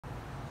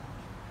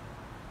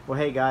Well,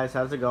 hey guys,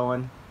 how's it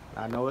going?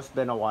 I know it's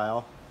been a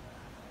while.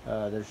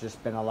 There's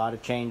just been a lot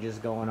of changes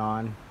going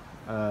on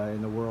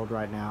in the world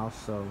right now,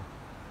 so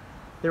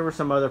there were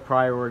some other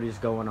priorities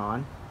going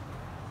on.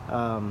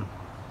 Um,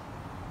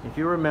 if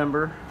you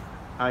remember,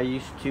 I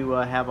used to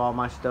have all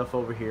my stuff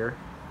over here,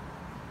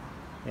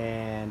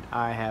 and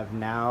I have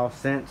now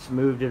since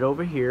moved it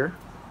over here.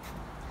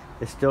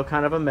 It's still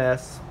kind of a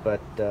mess, but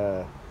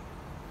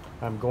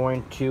I'm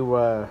going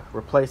to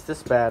replace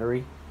this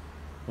battery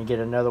and get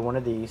another one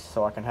of these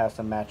so I can have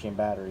some matching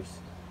batteries,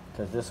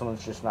 because this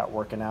one's just not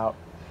working out.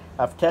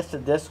 I've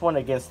tested this one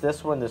against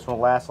this one. This one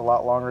lasts a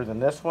lot longer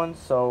than this one,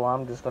 so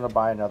I'm just going to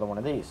buy another one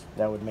of these.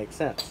 That would make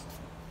sense.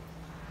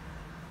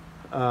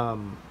 Sort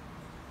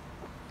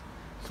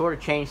of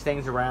changed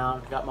things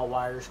around, got my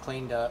wires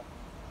cleaned up.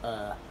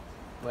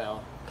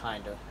 Well,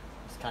 kind of.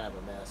 It's kind of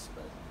a mess,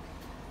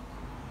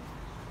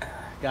 but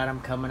got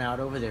them coming out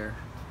over there.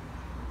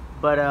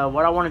 But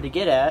what I wanted to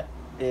get at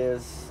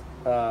is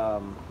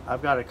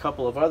I've got a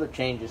couple of other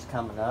changes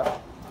coming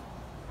up.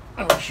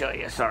 Let me show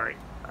you, sorry.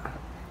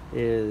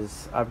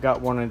 I've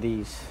got one of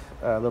these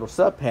little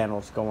sub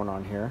panels going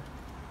on here.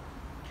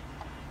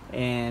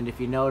 And if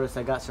you notice,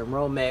 I got some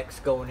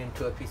Romex going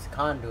into a piece of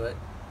conduit.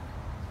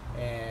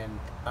 And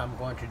I'm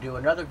going to do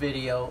another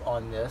video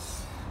on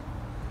this.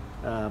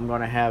 I'm going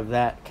to have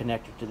that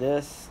connected to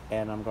this,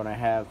 and I'm going to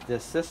have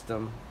this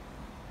system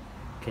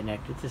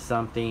connected to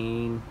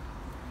something.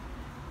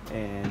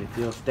 And if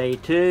you'll stay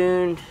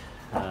tuned,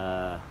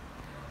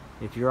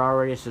 if you're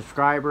already a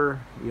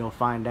subscriber, you'll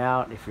find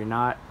out. If you're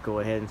not, go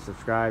ahead and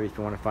subscribe if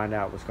you want to find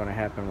out what's going to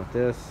happen with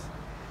this.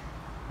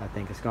 I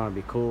think it's going to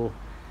be cool.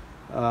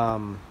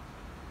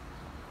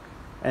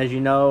 As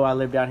you know, I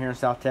live down here in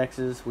South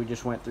Texas. We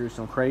just went through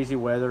some crazy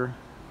weather.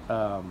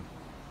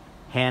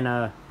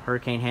 Hurricane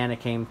Hannah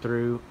came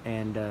through,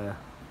 and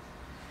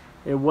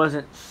it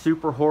wasn't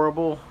super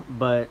horrible,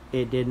 but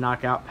it did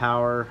knock out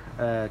power,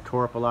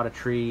 tore up a lot of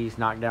trees,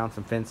 knocked down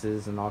some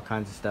fences and all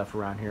kinds of stuff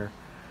around here.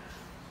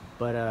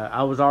 But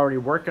I was already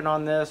working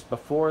on this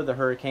before the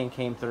hurricane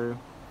came through,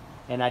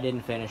 and I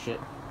didn't finish it.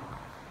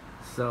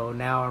 So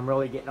now I'm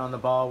really getting on the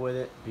ball with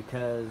it,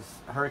 because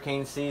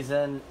hurricane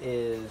season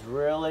is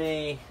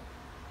really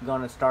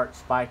going to start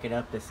spiking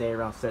up, they say,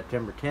 around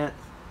September 10th.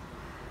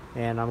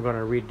 And I'm going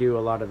to redo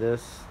a lot of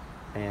this.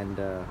 And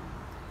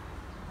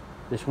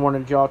just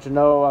wanted y'all to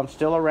know I'm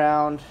still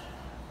around,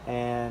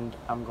 and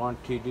I'm going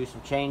to do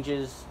some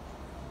changes,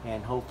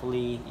 and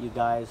hopefully you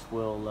guys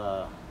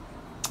will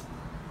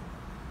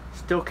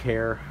still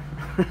care.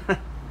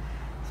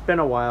 It's been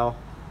a while,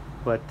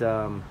 but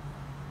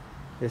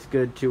it's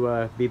good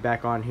to be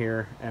back on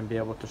here and be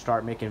able to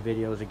start making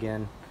videos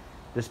again.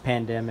 This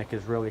pandemic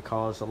has really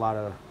caused a lot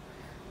of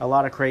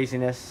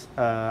craziness.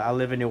 I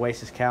live in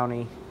Nueces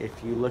County.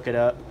 If you look it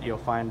up, you'll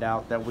find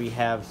out that we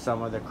have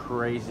some of the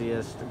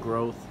craziest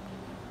growth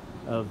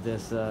of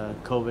this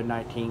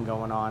COVID-19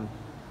 going on.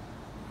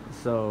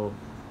 So,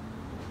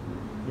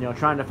 you know,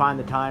 trying to find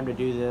the time to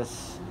do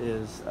this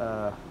is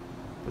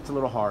it's a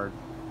little hard.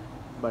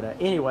 But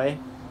anyway,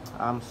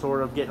 I'm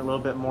sort of getting a little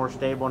bit more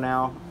stable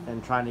now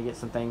and trying to get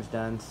some things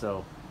done.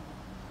 So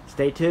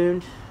stay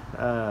tuned.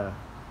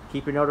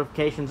 Keep your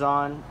notifications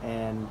on,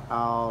 and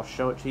I'll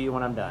show it to you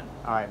when I'm done.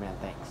 Alright, man,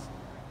 thanks.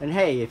 And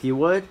hey, if you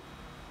would,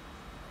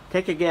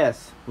 take a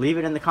guess. Leave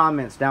it in the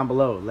comments down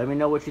below. Let me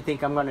know what you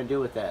think I'm going to do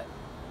with that.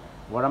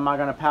 What am I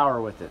going to power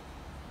with it?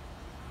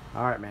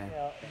 Alright, man.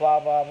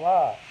 Blah, blah,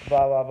 blah.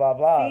 Blah, blah, blah,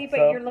 blah. See, but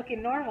so, you're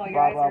looking normal. Your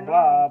eyes are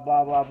normal.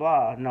 Blah, blah,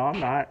 blah. No, I'm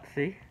not.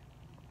 See?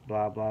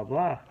 Blah, blah,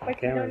 blah. But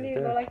you don't need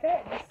to go like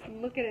that. Just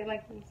look at it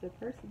like it's a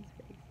person's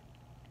face.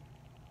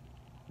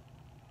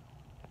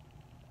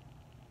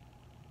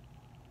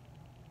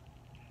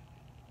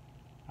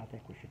 I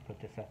think we should put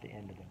this at the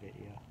end of the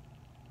video.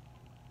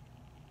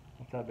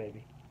 What's up,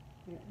 baby?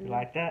 You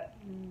like that?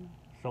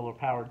 Solar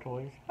powered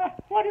toys.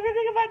 What do you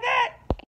think about that?